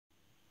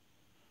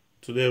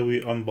Today we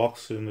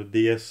unboxing the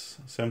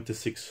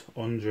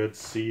DS7600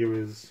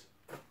 series.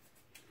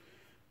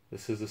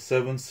 This is the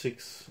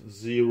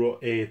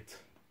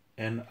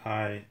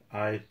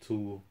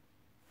 7608NI-I2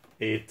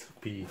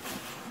 8P.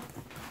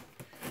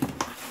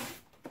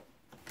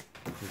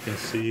 You can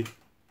see the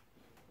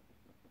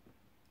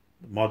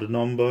model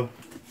number.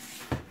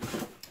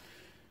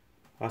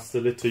 That's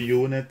the little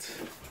unit.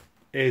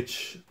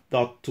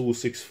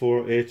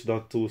 H.264,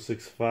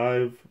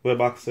 H.265,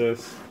 web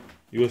access,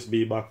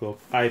 USB backup,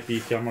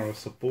 IP camera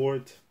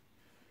support,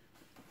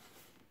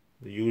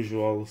 the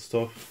usual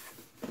stuff.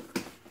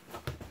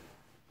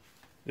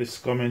 This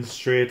coming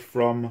straight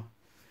from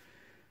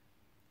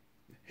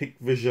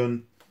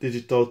Hikvision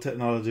Digital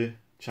Technology,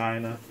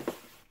 China.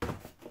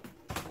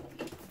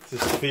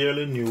 This is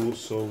fairly new,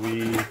 so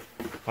we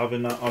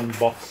having an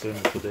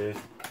unboxing today.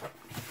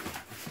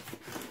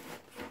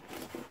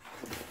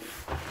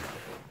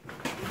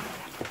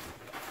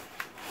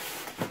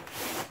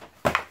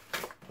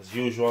 As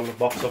usual, the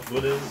box of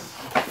goodies.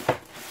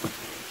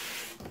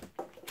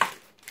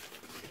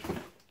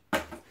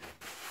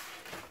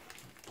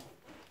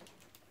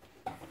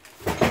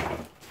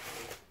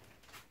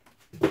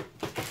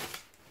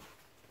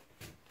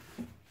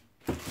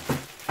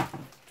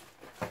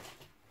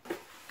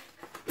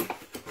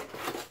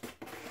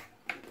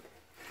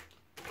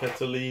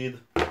 Kettle lead,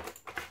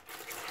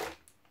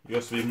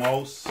 USB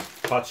mouse,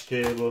 patch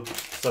cable,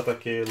 SATA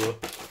cable,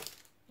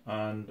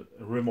 and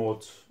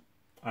remote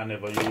I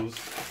never use.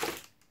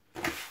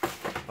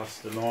 That's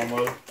the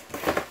normal.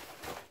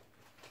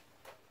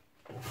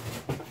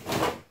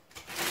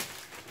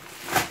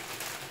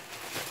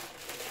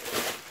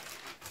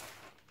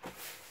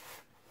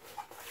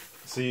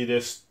 See,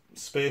 there's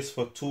space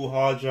for 2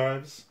 hard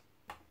drives,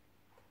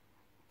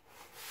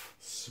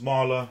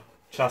 smaller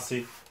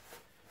chassis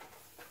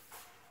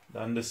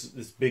than this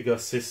bigger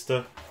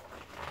sister.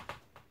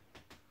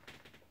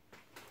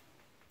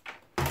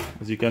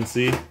 As you can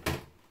see,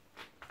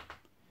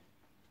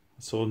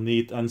 so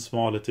neat and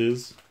small it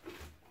is.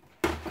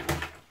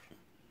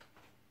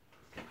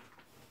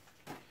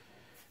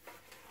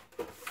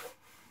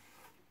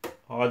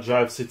 Hard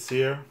drive sits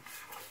here.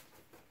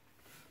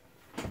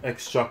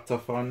 Extractor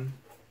fan.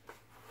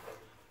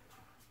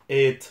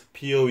 8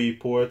 PoE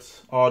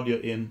ports, audio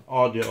in,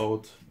 audio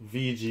out,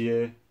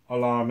 VGA,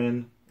 alarm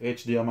in,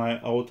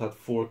 HDMI out at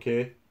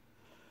 4K,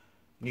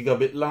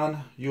 gigabit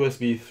LAN,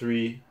 USB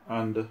 3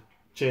 and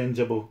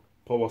changeable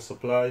power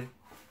supply.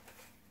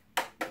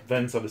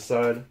 Vents at the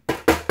side.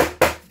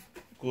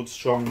 Good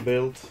strong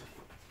build.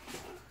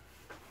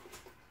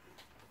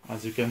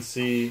 As you can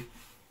see,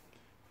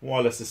 more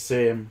or less the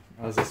same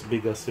as its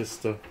bigger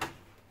sister.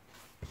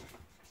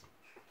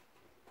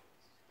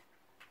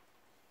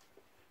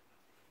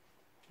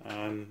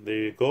 And there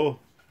you go.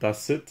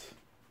 That's it.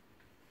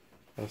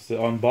 That's the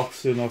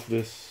unboxing of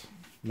this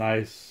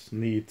nice,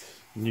 neat,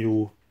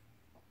 new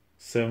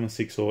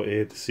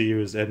 7608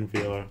 series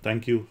NVR.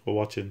 Thank you for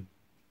watching.